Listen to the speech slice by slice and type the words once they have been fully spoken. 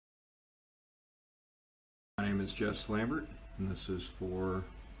name is Jess Lambert, and this is for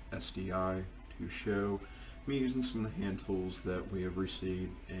SDI to show me using some of the hand tools that we have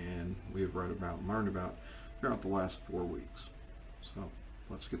received and we have read about and learned about throughout the last 4 weeks. So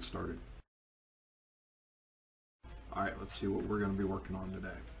let's get started. Alright, let's see what we're going to be working on today.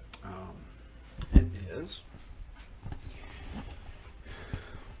 It is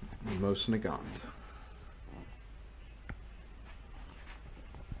most negant.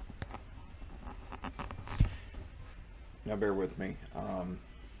 Now bear with me.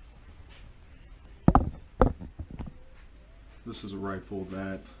 This is a rifle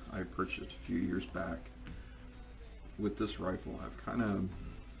that I purchased a few years back. With this rifle, when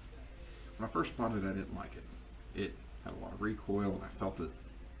I first bought it, I didn't like it. It had a lot of recoil, and I felt it,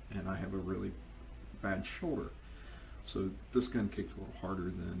 and I have a really bad shoulder. So this gun kicked a little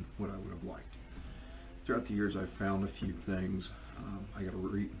harder than what I would have liked. Throughout the years, I've found a few things. I got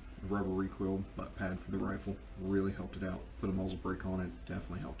a rubber recoil butt pad for the rifle, really helped it out. Put a muzzle brake on it,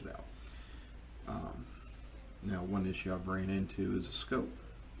 definitely helped it out. Now one issue I've ran into is a scope.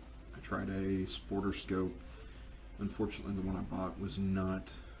 I tried a sporter scope. Unfortunately, the one I bought was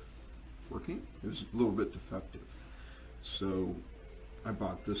not working. It was a little bit defective. So I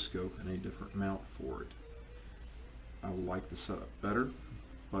bought this scope and a different mount for it. I like the setup better,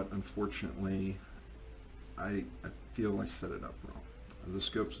 but unfortunately I feel I set it up wrong. The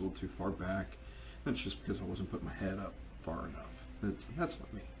scope's a little too far back. That's just because I wasn't putting my head up far enough. That's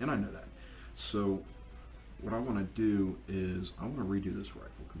not me, and I know that. So what I want to do is I want to redo this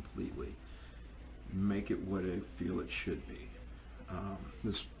rifle completely, make it what I feel it should be.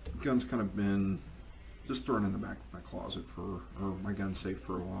 This gun's kind of been just thrown in the back of my closet or my gun safe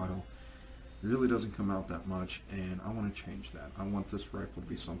for a while. It really doesn't come out that much, and I want to change that. I want this rifle to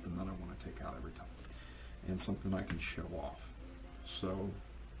be something that I want to take out every time, and something I can show off. So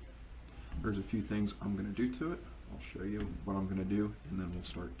there's a few things I'm going to do to it. I'll show you what I'm going to do, and then we'll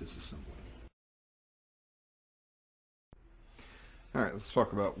start disassembling. Alright, let's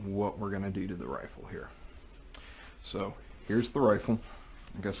talk about what we're going to do to the rifle here. So here's the rifle.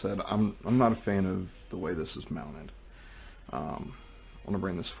 Like I said, I'm not a fan of the way this is mounted. I want to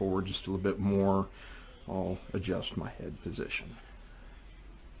bring this forward just a little bit more. I'll adjust my head position.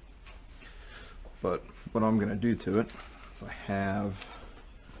 But what I'm going to do to it is I have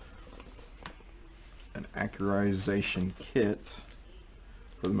an accurization kit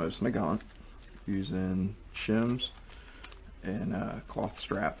for the most negant, using shims and a cloth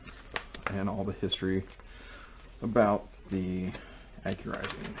strap and all the history about the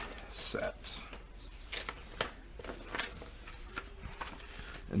accurizing set.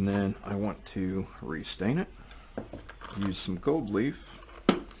 And then I want to restain it, use some gold leaf,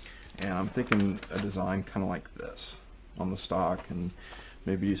 and I'm thinking a design kind of like this on the stock, and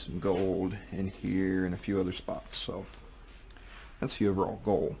maybe use some gold in here and a few other spots. So that's the overall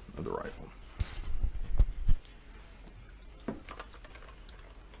goal of the rifle.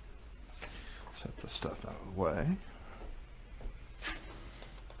 Set this stuff out of the way.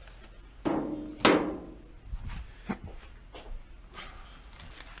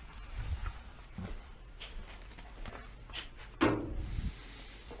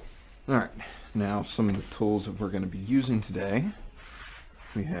 Alright, now some of the tools that we're going to be using today.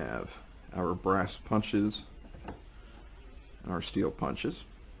 We have our brass punches and our steel punches.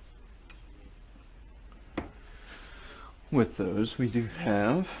 With those, we do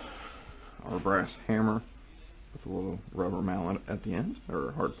have our brass hammer with a little rubber mallet at the end, or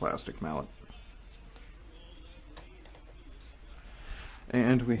a hard plastic mallet.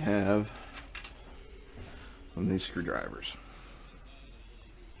 And we have some of these screwdrivers.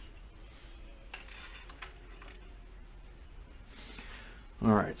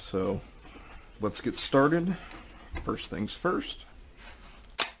 Alright, so let's get started. First things first.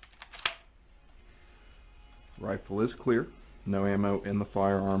 Rifle is clear. No ammo in the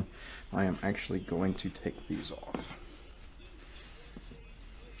firearm. I am actually going to take these off.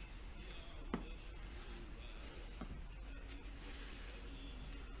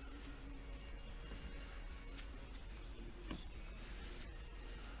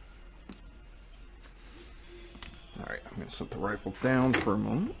 Alright, I'm going to set the rifle down for a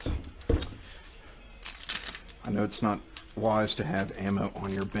moment. I know it's not wise to have ammo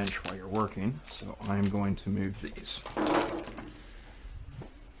on your bench while you're working, so I'm going to move these.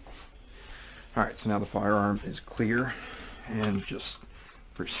 Alright, so now the firearm is clear, and just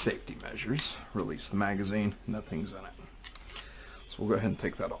for safety measures, release the magazine. Nothing's in it. So we'll go ahead and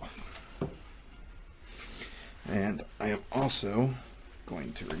take that off. And I am also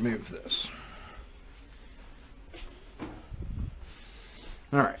going to remove this.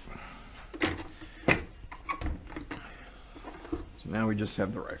 Alright. now we just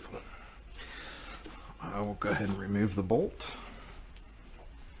have the rifle. I will go ahead and remove the bolt,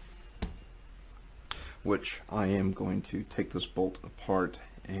 which I am going to take this bolt apart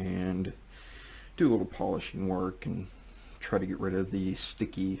and do a little polishing work and try to get rid of the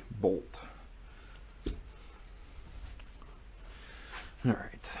sticky bolt.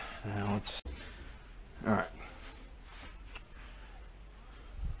 Alright, now let's... Alright.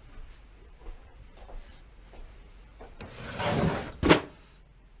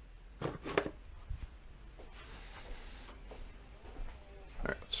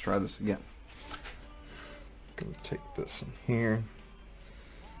 Alright, let's try this again. Gonna take this in here.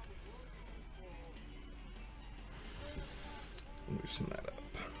 Loosen that up.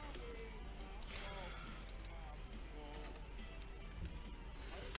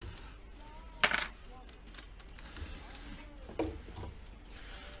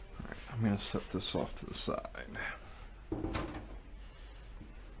 Alright, I'm going to set this off to the side.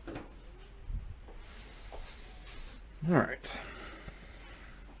 Alright.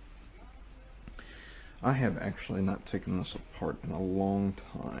 I have actually not taken this apart in a long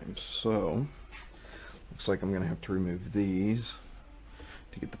time, so looks like I'm going to have to remove these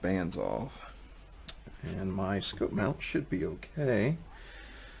to get the bands off. And my scope mount should be okay,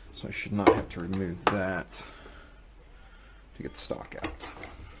 so I should not have to remove that to get the stock out.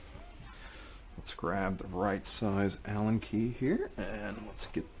 Let's grab the right size Allen key here and let's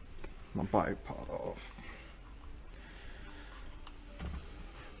get my bipod off.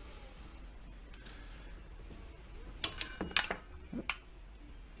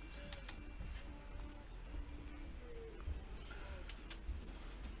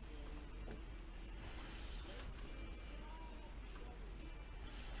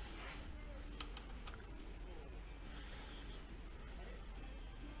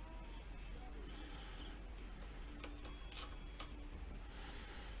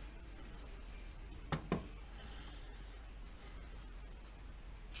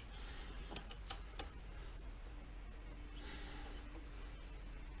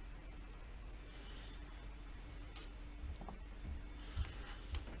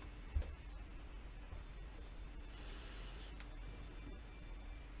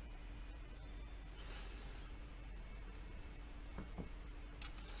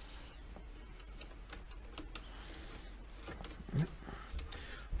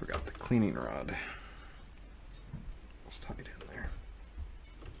 Forgot the cleaning rod. It's tied in there.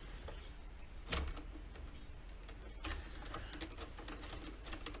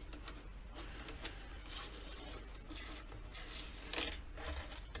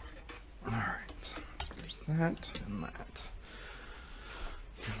 Alright, there's that and that.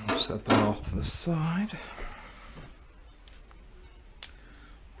 And we'll set that off to the side.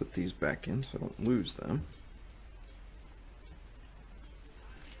 Put these back in so I don't lose them.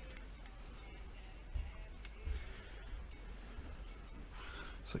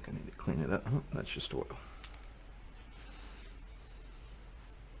 Looks like I need to clean it up. Oh, that's just oil.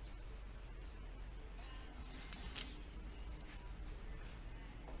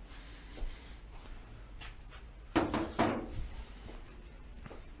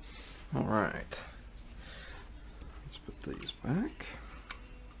 All right. Let's put these back.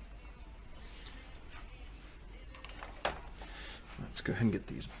 Let's go ahead and get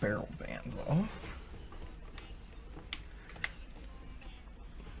these barrel bands off.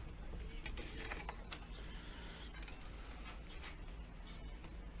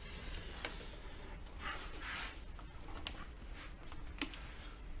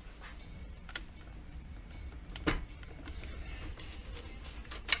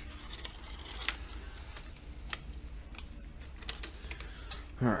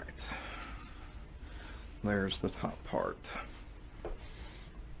 Alright, there's the top part.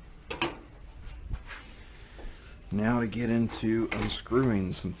 Now to get into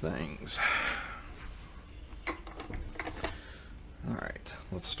unscrewing some things. Alright,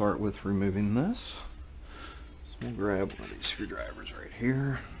 let's start with removing this. So we'll grab one of these screwdrivers right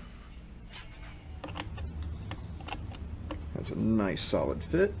here. That's a nice solid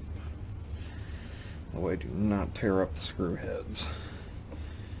fit. That way I do not tear up the screw heads.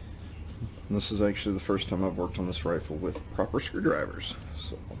 And this is actually the first time I've worked on this rifle with proper screwdrivers,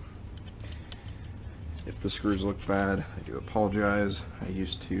 so if the screws look bad, I do apologize. I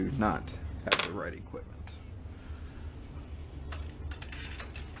used to not have the right equipment.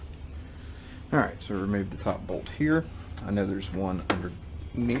 Alright, so remove the top bolt here. I know there's one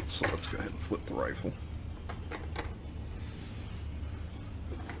underneath, so let's go ahead and flip the rifle.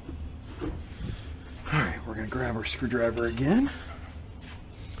 Alright, we're going to grab our screwdriver again.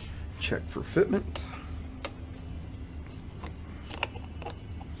 Check for fitment.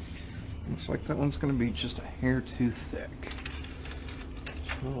 Looks like that one's going to be just a hair too thick.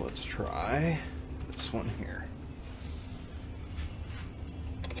 So let's try this one here.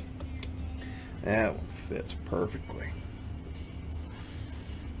 That one fits perfectly.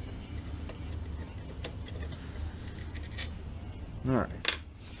 Alright,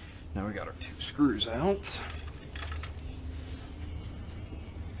 now we got our 2 screws out.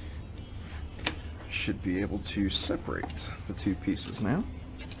 Should be able to separate the 2 pieces now.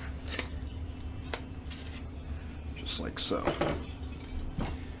 Just like so.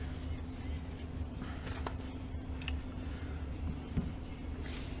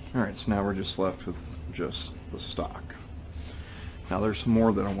 Alright, so now we're just left with just the stock. Now there's some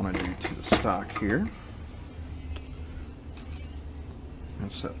more that I want to do to the stock here. I'm going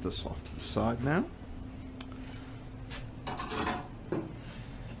to set this off to the side now.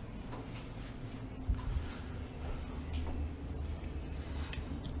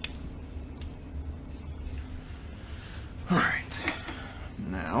 Alright,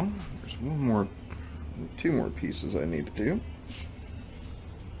 now there's 2 more pieces I need to do.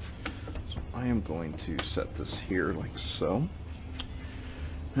 So I am going to set this here like so.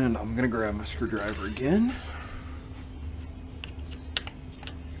 And I'm going to grab my screwdriver again.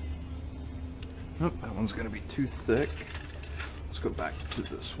 Oh, that one's going to be too thick. Let's go back to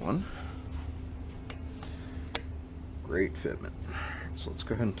this one. Great fitment. So let's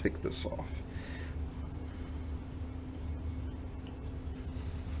go ahead and take this off.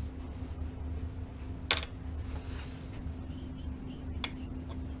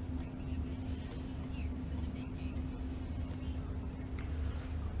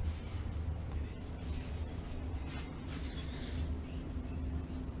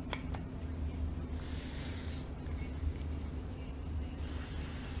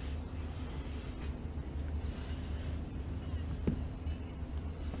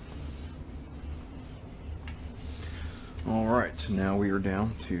 Alright, so now we are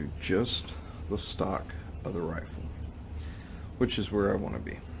down to just the stock of the rifle, which is where I want to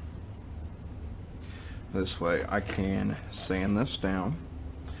be. This way I can sand this down,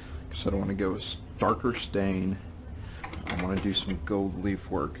 because I don't want to go with darker stain. I want to do some gold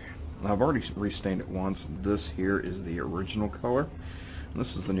leaf work. I've already restained it once. This here is the original color.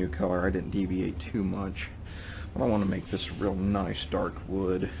 This is the new color. I didn't deviate too much. But I want to make this a real nice dark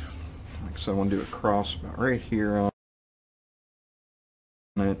wood. Like so, I want to do a cross about right here on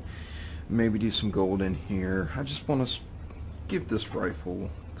it, maybe do some gold in here. I just want to give this rifle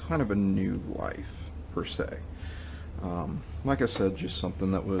kind of a new life per se. Like I said, just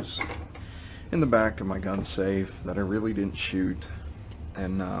something that was in the back of my gun safe that I really didn't shoot,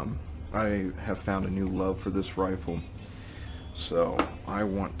 and I have found a new love for this rifle, so I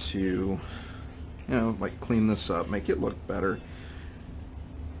want to, like clean this up, make it look better,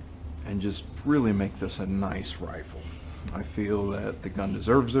 and just really make this a nice rifle. I feel that the gun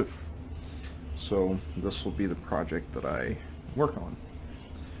deserves it, so this will be the project that I work on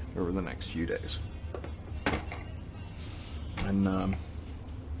over the next few days. And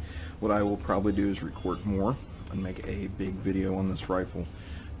what I will probably do is record more and make a big video on this rifle,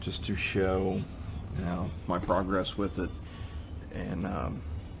 just to show my progress with it, and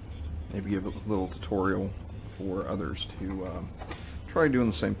maybe give a little tutorial for others to try doing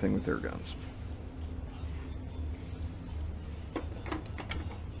the same thing with their guns.